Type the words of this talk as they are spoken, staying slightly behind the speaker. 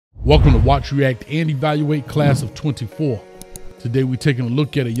Welcome to Watch, React, and Evaluate Class of 24. Today we're taking a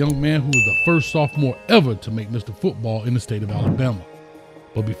look at a young man who was the first sophomore ever to make Mr. Football in the state of Alabama.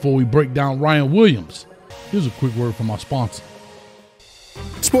 But before we break down Ryan Williams, here's a quick word from our sponsor.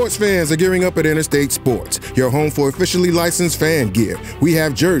 Sports fans are gearing up at Interstate Sports, your home for officially licensed fan gear. We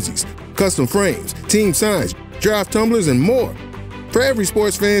have jerseys, custom frames, team signs, draft tumblers, and more. For every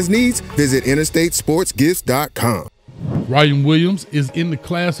sports fan's needs, visit interstatesportsgifts.com. Ryan Williams is in the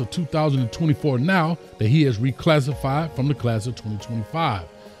class of 2024 now that he has reclassified from the class of 2025.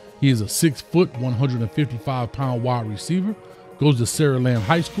 He is a 6 foot, 155-pound wide receiver, goes to Saraland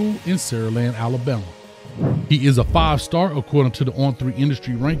High School in Saraland, Alabama. He is a 5-star according to the On3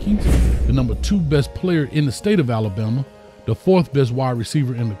 industry rankings, the number 2 best player in the state of Alabama, the 4th best wide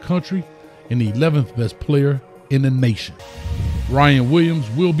receiver in the country, and the 11th best player in the nation. Ryan Williams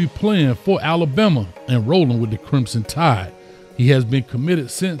will be playing for Alabama and rolling with the Crimson Tide. He has been committed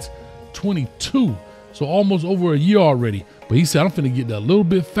since 22, so almost over a year already. But he said, I'm finna get that a little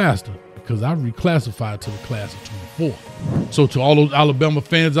bit faster because I reclassified to the class of 24. So to all those Alabama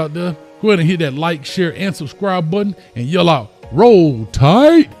fans out there, go ahead and hit that like, share, and subscribe button and yell out, "Roll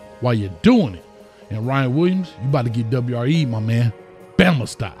Tide," while you're doing it. And Ryan Williams, you about to get W.R.E, my man, Bama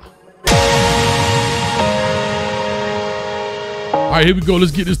style. All right, here we go.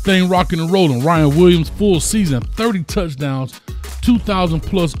 Let's get this thing rocking and rolling. Ryan Williams, full season, 30 touchdowns, 2,000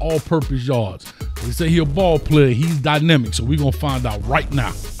 plus all-purpose yards. They say he's a ball player. He's dynamic, so we're going to find out right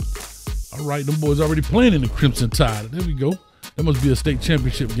now. All right, them boys already playing in the Crimson Tide. There we go. That must be a state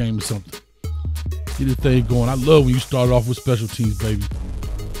championship game or something. Get this thing going. I love when you start off with special teams, baby.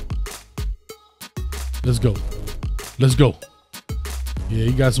 Let's go. Let's go. Yeah,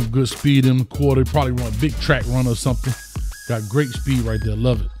 he got some good speed in the quarter. Probably run a big track run or something. Got great speed right there.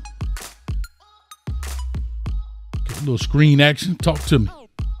 Love it. Get a little screen action. Talk to me.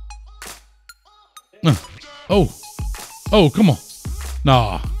 Oh, come on.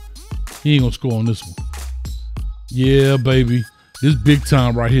 Nah, he ain't gonna score on this one. Yeah, baby. This big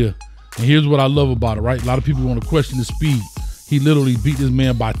time right here. And here's what I love about it, right? A lot of people want to question the speed. He literally beat this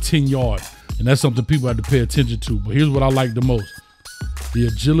man by 10 yards. And that's something people have to pay attention to. But here's what I like the most. The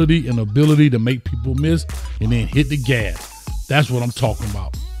agility and ability to make people miss and then hit the gas. That's what I'm talking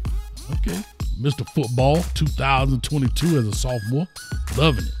about. Okay, Mr. Football 2022 as a sophomore.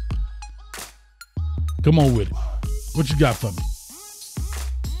 Loving it. Come on with it. What you got for me?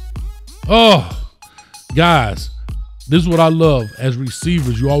 Oh, guys, this is what I love as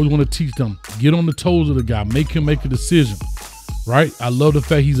receivers. You always want to teach them. Get on the toes of the guy. Make him make a decision, right? I love the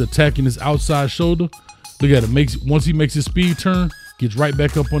fact he's attacking his outside shoulder. Look at it. Once he makes his speed turn, gets right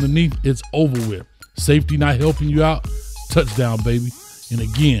back up underneath, it's over with. Safety not helping you out. Touchdown, baby. And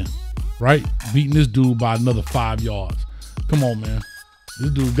again, right? Beating this dude by another 5 yards. Come on, man.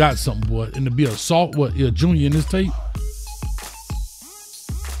 This dude got something, boy. And to be a junior in this tape?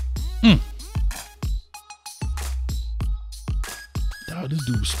 Dog, this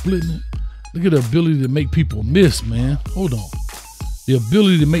dude was splitting it. Look at the ability to make people miss, man. Hold on. The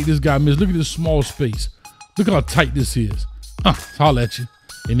ability to make this guy miss. Look at this small space. Look how tight this is. Holla at you.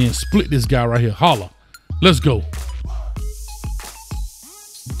 And then split this guy right here. Holla. Let's go.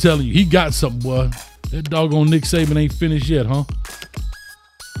 I'm telling you, he got something, boy. That doggone Nick Saban ain't finished yet, huh?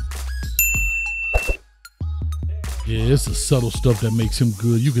 Yeah, it's the subtle stuff that makes him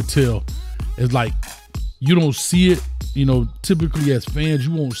good. You can tell. It's like you don't see it. You know, typically as fans,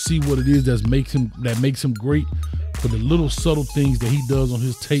 you won't see what it is that makes him great. But the little subtle things that he does on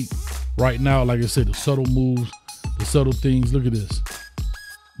his tape right now, like I said, the subtle moves, the subtle things. Look at this.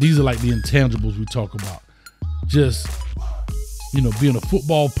 These are like the intangibles we talk about. Just, you know, being a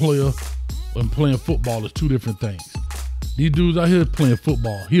football player and playing football is two different things. These dudes out here playing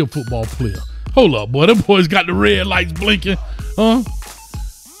football. He a football player. Hold up, boy. Them boys got the red lights blinking. Huh?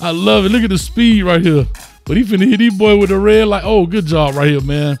 I love it. Look at the speed right here. But he finna hit these boy with the red light. Oh, good job right here,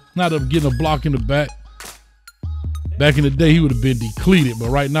 man. Not up getting a block in the back. Back in the day, he would have been depleted. But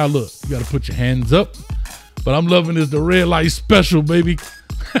right now, look, you got to put your hands up. But I'm loving this, the red light special, baby.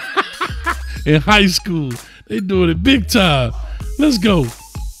 In high school. They doing it big time. Let's go.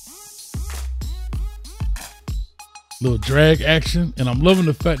 Little drag action. And I'm loving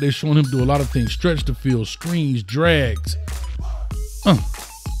the fact they're showing him do a lot of things. Stretch the field, screens, drags.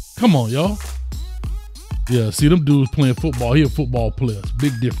 Come on, y'all. Yeah, see them dudes playing football. He a football player. It's a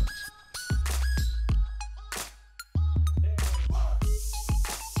big difference.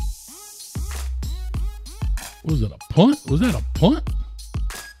 Was it a punt? Was that a punt?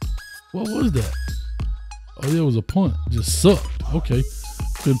 What was that? Oh, yeah, it was a punt. Just sucked. Okay.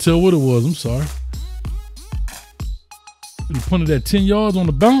 Couldn't tell what it was. I'm sorry. He punted that 10 yards on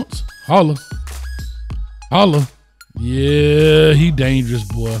the bounce. Holla. Holla. Yeah, he dangerous,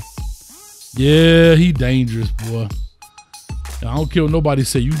 boy. Yeah, he dangerous, boy. And I don't care what nobody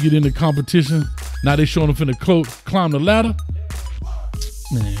say. You get in the competition, now they showing him finna climb the ladder.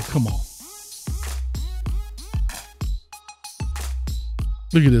 Man, come on.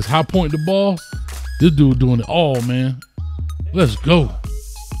 Look at this, high point the ball. This dude doing it all, man. Let's go.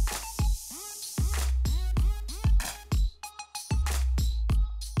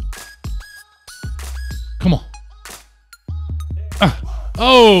 Come on.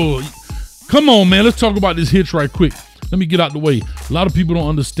 Oh, come on, man. Let's talk about this hitch right quick. Let me get out the way. A lot of people don't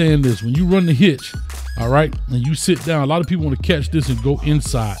understand this. When you run the hitch, all right, and you sit down, a lot of people want to catch this and go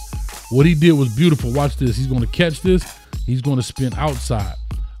inside. What he did was beautiful. Watch this. He's going to catch this. He's going to spin outside.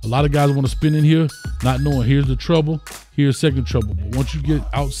 A lot of guys want to spin in here, not knowing here's the trouble, here's second trouble. But once you get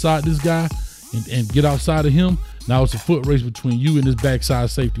outside this guy and get outside of him, now it's a foot race between you and this backside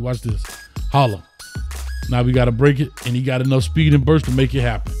safety. Watch this. Holla. Now we got to break it, and he got enough speed and burst to make it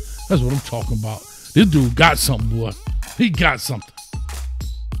happen. That's what I'm talking about. This dude got something, boy. He got something.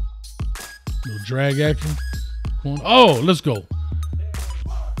 Little drag action. Oh, let's go.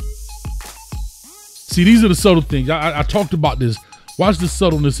 See, these are the subtle things. I talked about this. Watch the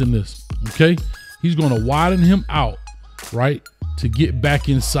subtleness in this, okay? He's going to widen him out, right, to get back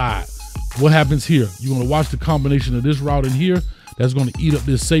inside. What happens here? You're going to watch the combination of this route in here. That's going to eat up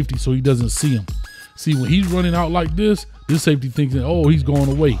this safety so he doesn't see him. See, when he's running out like this safety thinks, oh, he's going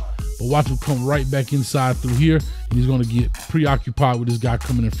away. But watch him come right back inside through here, and he's going to get preoccupied with this guy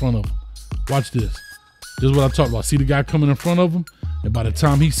coming in front of him. Watch this. This is what I talked about. See the guy coming in front of him? And by the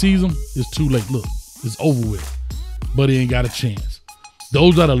time he sees him, it's too late. Look, it's over with. But he ain't got a chance.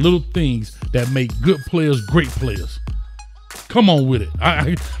 Those are the little things that make good players great players. Come on with it.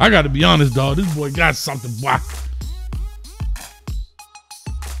 I got to be honest, dog. This boy got something. Boy.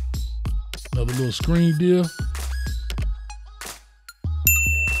 Another little screen deal.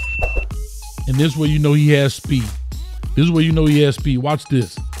 And this way you know he has speed. This is where you know he has speed. Watch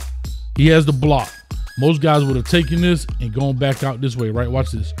this. He has the block. Most guys would have taken this and gone back out this way, right?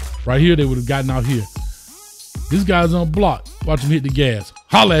 Watch this. Right here, they would have gotten out here. This guy's unblocked. Watch him hit the gas.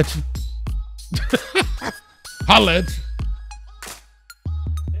 Holla at you. Holla at you.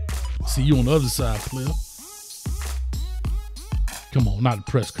 See you on the other side, player. Come on, not the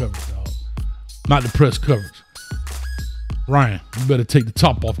press coverage, dog. Not the press coverage. Ryan, you better take the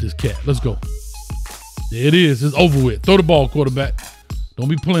top off this cat. Let's go. There it is. It's over with. Throw the ball, quarterback. Don't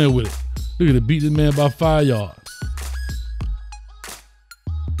be playing with it. Look at it. Beat this man by 5 yards.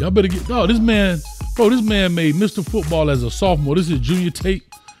 Y'all better get, oh, this man, bro, this man made Mr. Football as a sophomore. This is junior tape.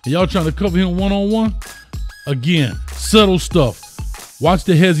 And y'all trying to cover him one-on-one? Again, subtle stuff. Watch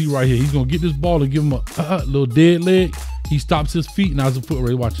the hezzy right here. He's going to get this ball and give him a little dead leg. He stops his feet. Now it's a foot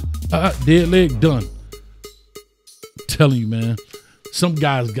race. Watch it. Dead leg, done. I'm telling you, man. Some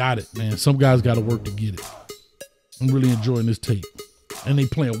guys got it, man. Some guys got to work to get it. I'm really enjoying this tape. And they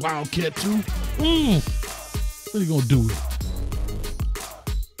playing Wildcat too. What are you going to do with it?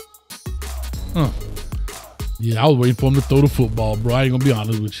 Yeah, I was waiting for him to throw the football, bro. I ain't gonna be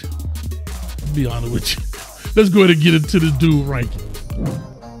honest with you. Be honest with you. Let's go ahead and get into this dude ranking.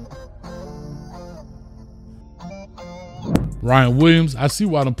 Ryan Williams, I see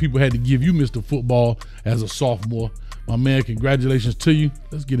why them people had to give you Mr. Football as a sophomore. My man, congratulations to you.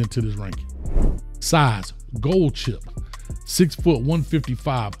 Let's get into this ranking. Size, gold chip, 6 foot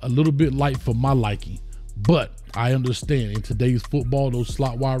 155, a little bit light for my liking, but I understand in today's football, those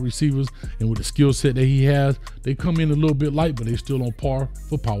slot wide receivers and with the skill set that he has, they come in a little bit light, but they still on par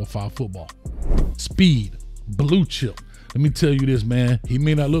for Power 5 football. Speed, blue chip. Let me tell you this, man. He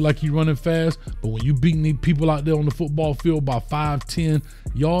may not look like he's running fast, but when you beating these people out there on the football field by 5, 10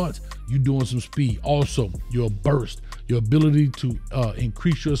 yards, you doing some speed. Also, your burst, your ability to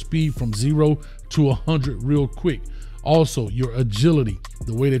increase your speed from 0 to 100 real quick. Also, your agility,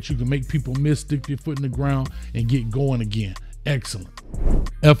 the way that you can make people miss, stick your foot in the ground, and get going again. Excellent.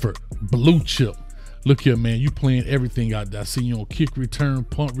 Effort, blue chip. Look here, man, you playing everything out there. I see you on kick return,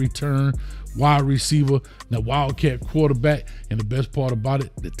 punt return, wide receiver, now Wildcat quarterback, and the best part about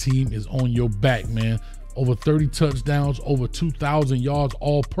it, the team is on your back, man. Over 30 touchdowns, over 2,000 yards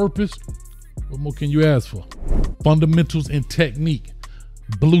all purpose. What more can you ask for? Fundamentals and technique,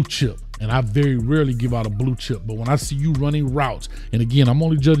 blue chip. And I very rarely give out a blue chip, but when I see you running routes, and again, I'm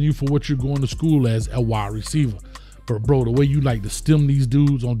only judging you for what you're going to school as a wide receiver. But bro, the way you like to stem these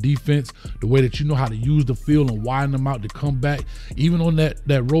dudes on defense, the way that you know how to use the field and widen them out to come back, even on that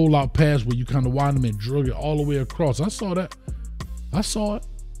rollout pass where you kind of widen them and drug it all the way across. I saw that. I saw it.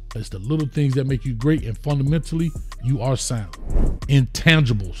 It's the little things that make you great, and fundamentally, you are sound.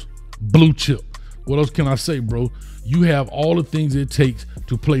 Intangibles, blue chip. What else can I say, bro? You have all the things it takes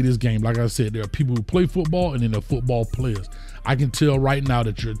to play this game. Like I said, there are people who play football, and then there are football players. I can tell right now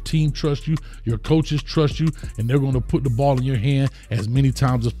that your team trusts you, your coaches trust you, and they're going to put the ball in your hand as many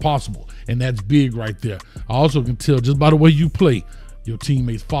times as possible. And that's big right there. I also can tell just by the way you play, your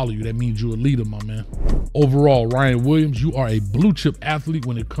teammates follow you. That means you're a leader, my man. Overall, Ryan Williams, you are a blue chip athlete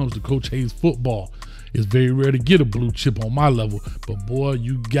when it comes to Coach Hayes football. It's very rare to get a blue chip on my level, but boy,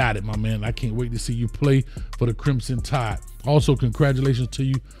 you got it, my man. I can't wait to see you play for the Crimson Tide. Also, congratulations to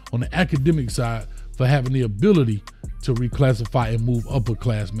you on the academic side for having the ability to reclassify and move upper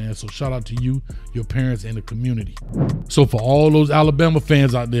class, man. So shout out to you, your parents, and the community. So for all those Alabama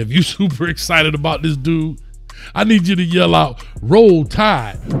fans out there, if you're super excited about this dude, I need you to yell out, "Roll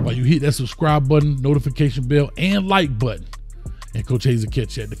Tide," while you hit that subscribe button, notification bell, and like button. And Coach Hayes will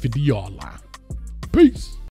catch you at the 50-yard line. Peace.